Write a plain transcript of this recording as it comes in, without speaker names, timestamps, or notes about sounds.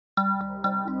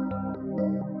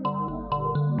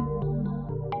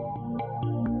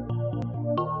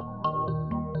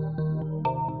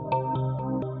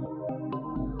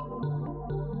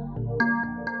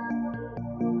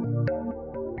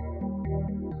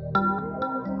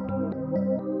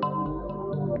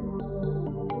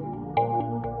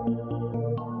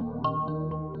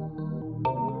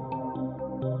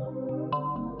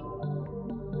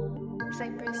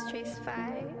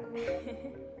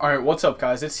Alright, what's up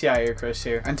guys, it's CIA Chris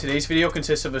here, and today's video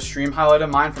consists of a stream highlight of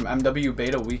mine from MW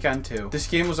Beta Weekend 2. This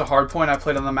game was a hardpoint I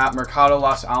played on the map Mercado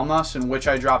Las Almas, in which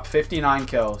I dropped 59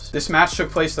 kills. This match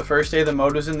took place the first day the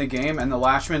mode was in the game, and the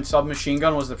Lashman submachine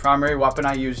gun was the primary weapon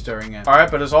I used during it. Alright,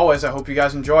 but as always, I hope you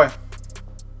guys enjoy.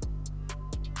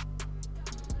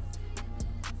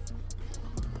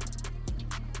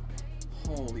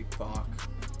 Holy fuck.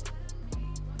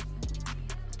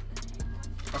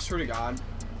 I swear to God.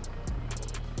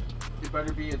 It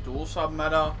better be a dual sub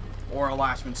meta or a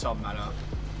Lashman sub meta,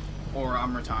 or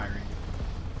I'm retiring.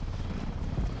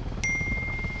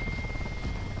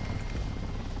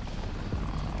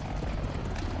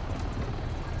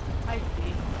 I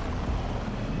see.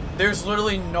 There's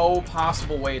literally no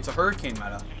possible way it's a hurricane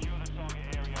meta.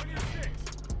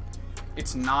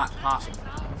 It's not possible.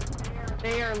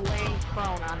 They are laying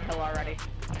prone on hill already.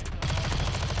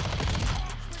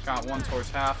 Got one towards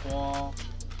half wall.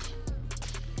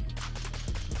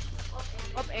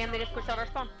 Up, and they just pushed out our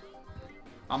spawn.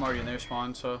 I'm already in their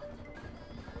spawn, so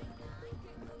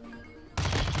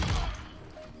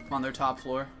I'm on their top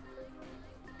floor.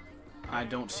 I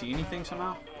don't see anything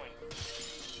somehow.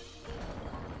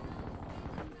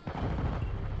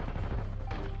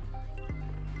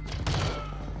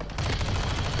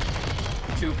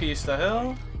 Two-piece the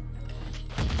hill.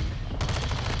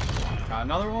 Got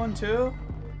another one too.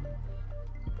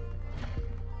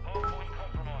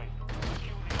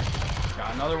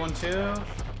 Got another one too.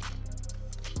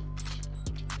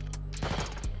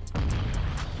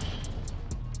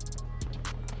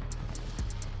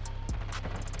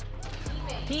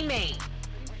 Teammate!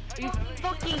 Are you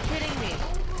fucking kidding me?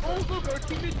 Oh look, our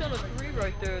teammate's on a 3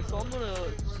 right there, so I'm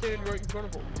gonna stand right in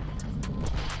front of him.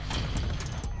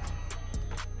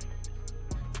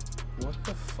 What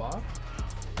the fuck?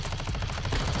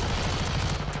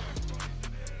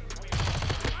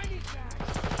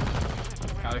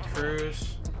 Got a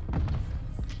cruise.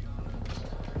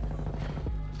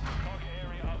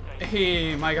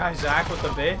 Hey, my guy Zach with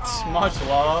the bits. Much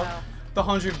love. The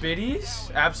 100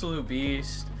 biddies. Absolute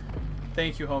beast.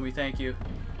 Thank you, homie. Thank you.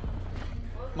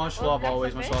 Much love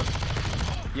always. Much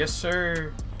love. Yes,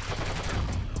 sir.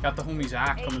 Got the homie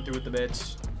Zach coming through with the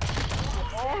bits.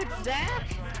 Oh, it's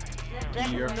Zach? Zach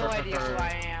has no idea who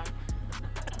I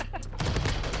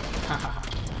am.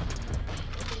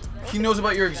 He knows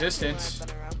about your existence.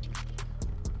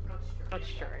 Oh,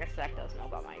 sure. I guess Zach does know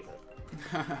about my existence.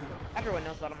 Everyone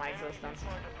knows about my existence.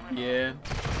 Yeah.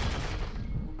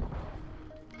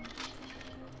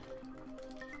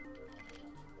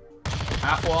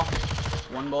 Half wall.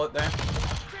 One bullet there.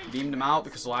 Beamed him out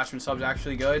because the Lashman sub's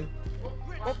actually good.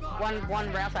 Oh,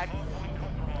 one round side.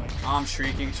 I'm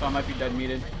shrieking, so I might be dead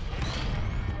meated.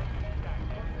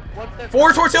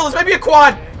 Four towards hill. This might be a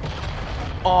quad.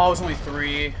 Oh, it was only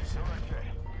 3.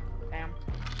 Damn.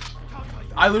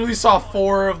 I literally saw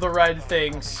 4 of the red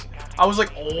things. I was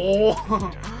like, oh.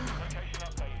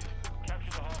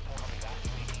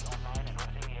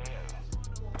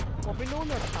 Well, we know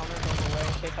their counter goes away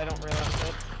in case I don't realize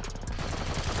it.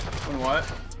 And what?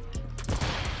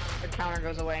 The counter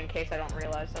goes away in case I don't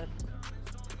realize it.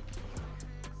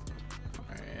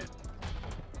 Alright.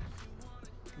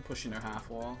 I'm pushing their half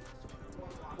wall.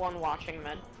 One watching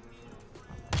mid.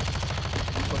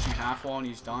 I'm pushing half wall and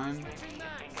he's done.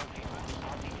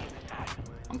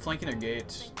 I'm flanking their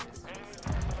gates.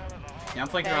 Yeah, I'm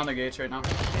flanking around their gates right now.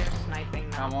 They're sniping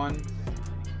now. Got one.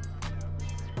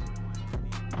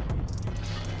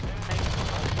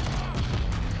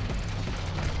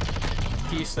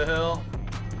 Piece the hill.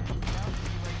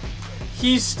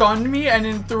 He stunned me and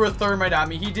then threw a thermite at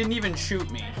me. He didn't even shoot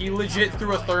me. He legit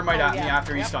threw a thermite at me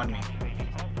after he stunned me.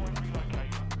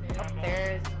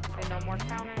 There's no more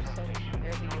counters, so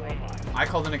there's a UAV. I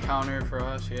called in a counter for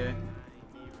us, yeah.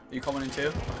 Are you coming in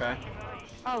too? Okay.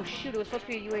 Oh shoot, it was supposed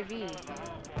to be a UAV.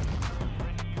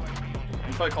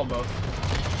 You probably called both.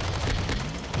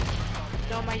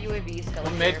 No, my UAV is still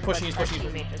One in mid, here, pushing, but he's pushing.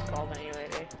 our teammate just called an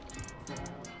UAV.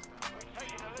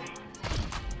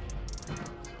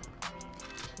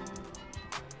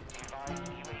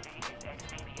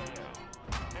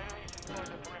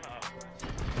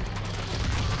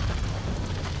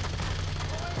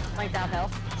 Like that hill.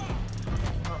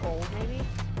 Or old, maybe?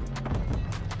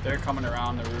 They're coming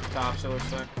around the rooftops, it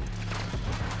looks like.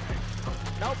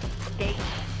 Nope. Gate.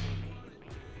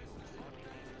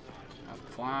 Got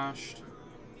flashed.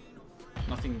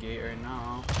 Nothing gate right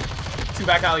now. Two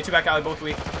back alley, both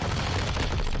weak.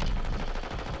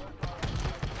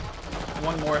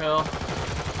 One more hill.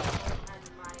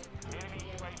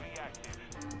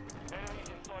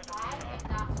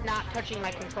 Not touching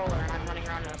my controller and I'm running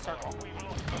around in a circle.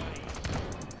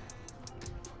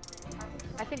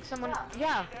 I think someone,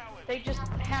 yeah, they just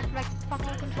hacked my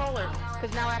fucking controller.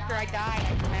 Because now after I die,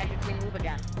 I can magically move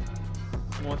again.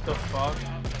 What the fuck?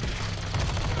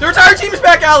 Their entire team is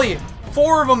back alley!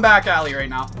 4 of them back alley right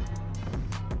now. I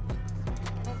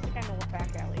don't think I know what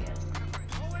back alley is.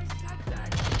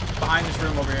 Behind this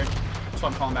room over here. That's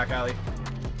what I'm calling back alley.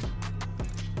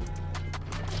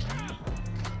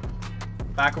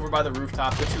 Back over by the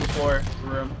rooftop, the 2-floor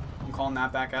room. I'm calling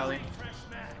that back alley.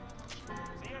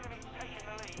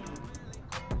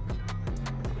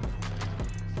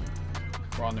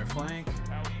 We're on their flank.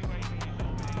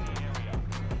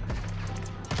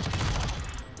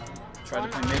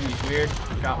 Tried to play mid, he's weird.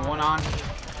 Got one on.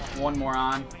 One more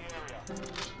on.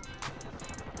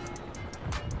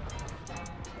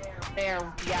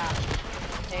 They're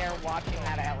watching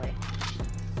that alley.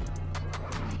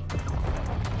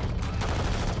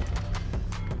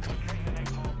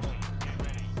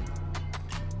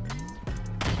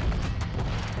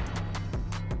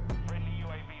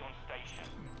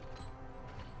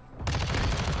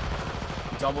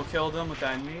 Double killed him with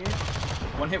that knee.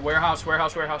 One hit warehouse,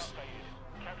 warehouse, warehouse.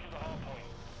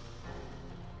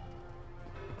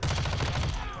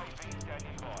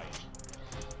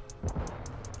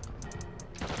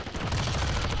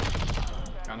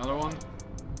 Got another one.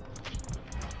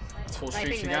 It's full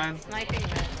streaks again. Sniping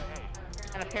mid.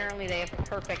 And apparently they have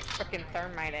perfect frickin'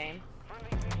 thermite aim.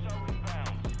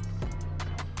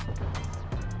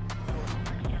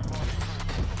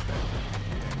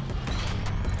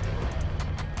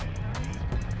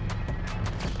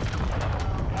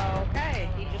 Okay,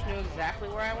 he just knew exactly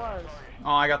where I was.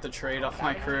 Oh, I got the trade off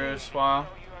my cruise. Wow.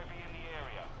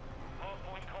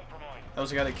 That was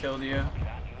the guy that killed you.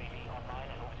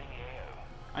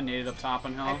 I needed up top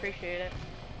on hill. I appreciate it.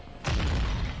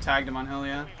 Tagged him on hill,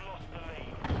 yeah.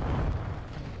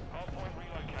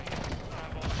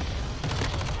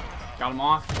 Got him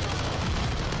off.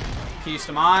 Pieced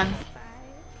him on.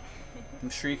 I'm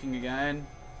shrieking again.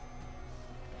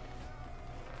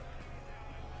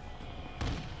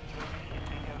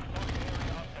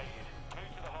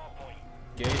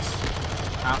 Gates.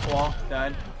 Half wall.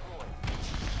 Dead.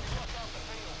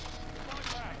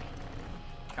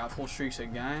 Got full streaks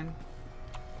again.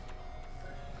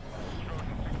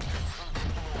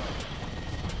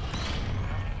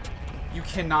 You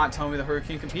cannot tell me the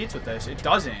Hurricane competes with this. It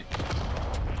doesn't.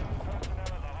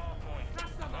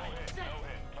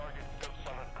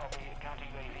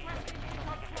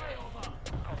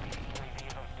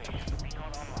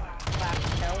 Last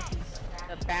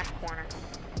kill. The back corner.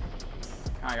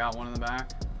 I got one in the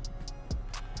back.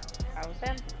 I was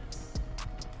in.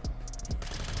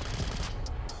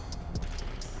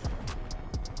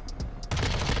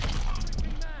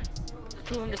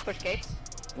 Two of them just push gates.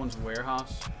 One's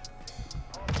warehouse.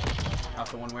 Got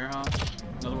the one warehouse.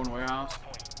 Another one warehouse.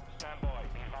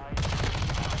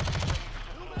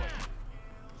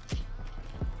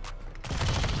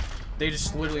 They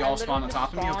just literally all spawned on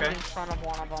top of me, okay? In front of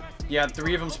one of them. Yeah,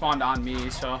 3 of them spawned on me,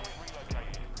 so.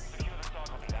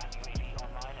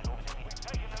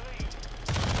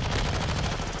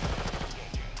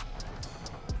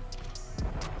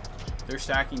 They're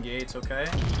stacking gates, okay?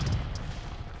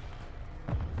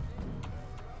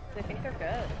 They think they're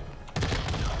good.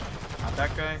 Not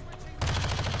that guy.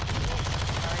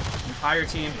 Entire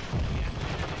team.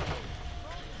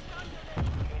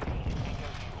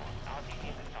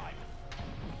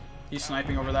 He's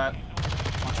sniping over that.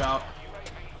 Watch out.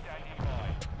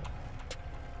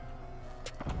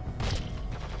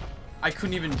 I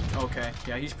couldn't even... Okay.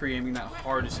 Yeah, he's pre-aiming that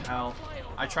hard as hell.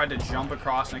 I tried to jump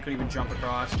across and I couldn't even jump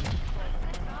across.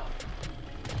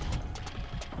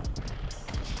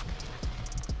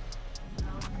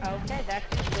 Okay,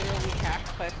 that's literally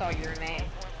hacked, so I saw your name.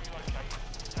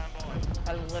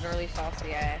 I literally saw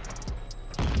CIA.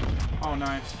 Oh,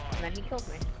 nice. And then he killed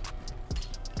me.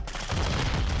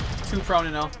 2 prone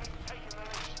and L.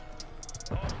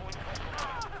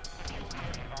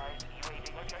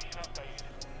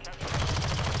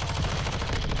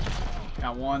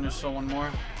 Got one, there's still one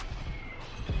more.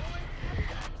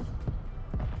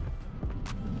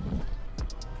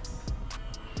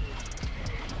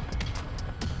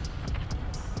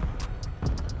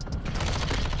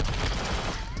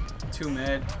 Two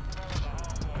mid.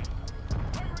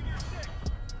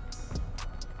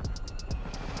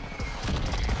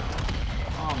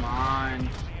 Come on.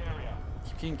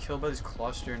 Keep getting killed by this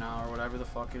cluster now, or whatever the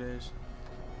fuck it is.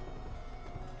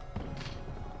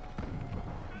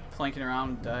 Flanking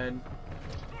around, dead.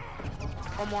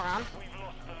 One more on.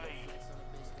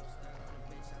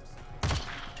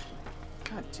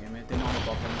 God damn it, they know I'm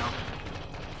above them now.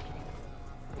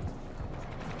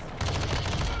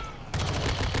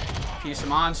 3-piece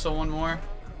him on, so one more.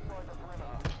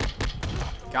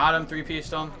 Got him,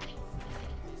 3-pieced him.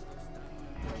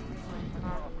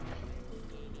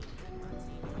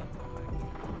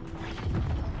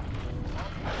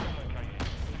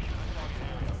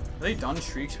 Are they done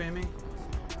streak spamming?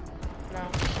 No,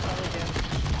 probably do.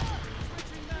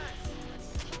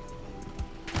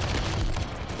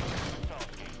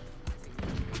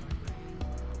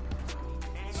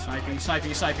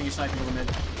 Sniping in the mid.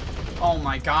 Oh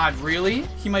my god, really?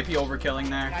 He might be overkilling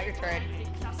there. Got your trade.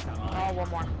 Oh, one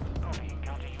more.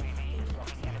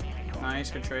 Nice,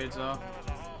 good trades though.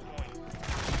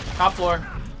 Top floor.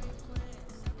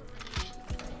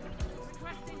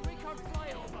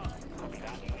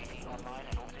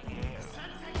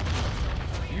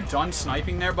 You done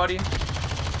sniping there, buddy? It's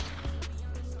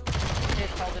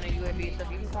called in a UAV, so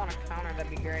if you can call on a counter, that'd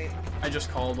be great. I just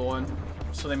called one.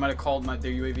 So they might have called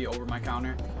their UAV over my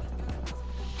counter.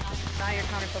 Now your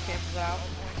counter still cancels out.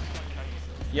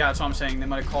 Yeah, that's what I'm saying. They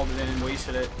might have called it in and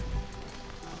wasted it.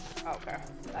 Oh, okay.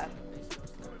 That.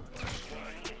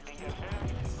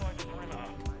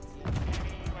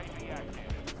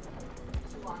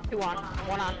 Two on.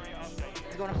 One on.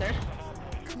 He's going upstairs.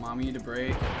 Come on, we need to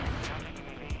break.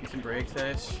 We can break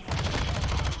this.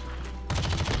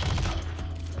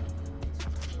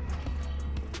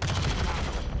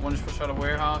 One just pushed out of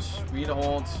warehouse. We need to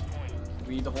hold.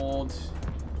 We need to hold. It's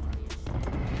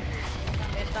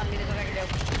done. There's nothing I can do.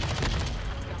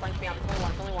 Just flank me out.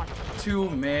 It's only one. 2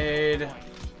 mid.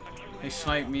 They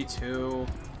sniped me too.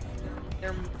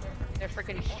 They're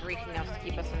freaking streaking us to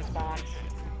keep us in spawns.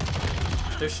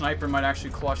 Their sniper might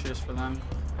actually clutch this for them.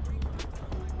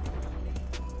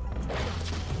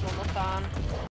 Almost on.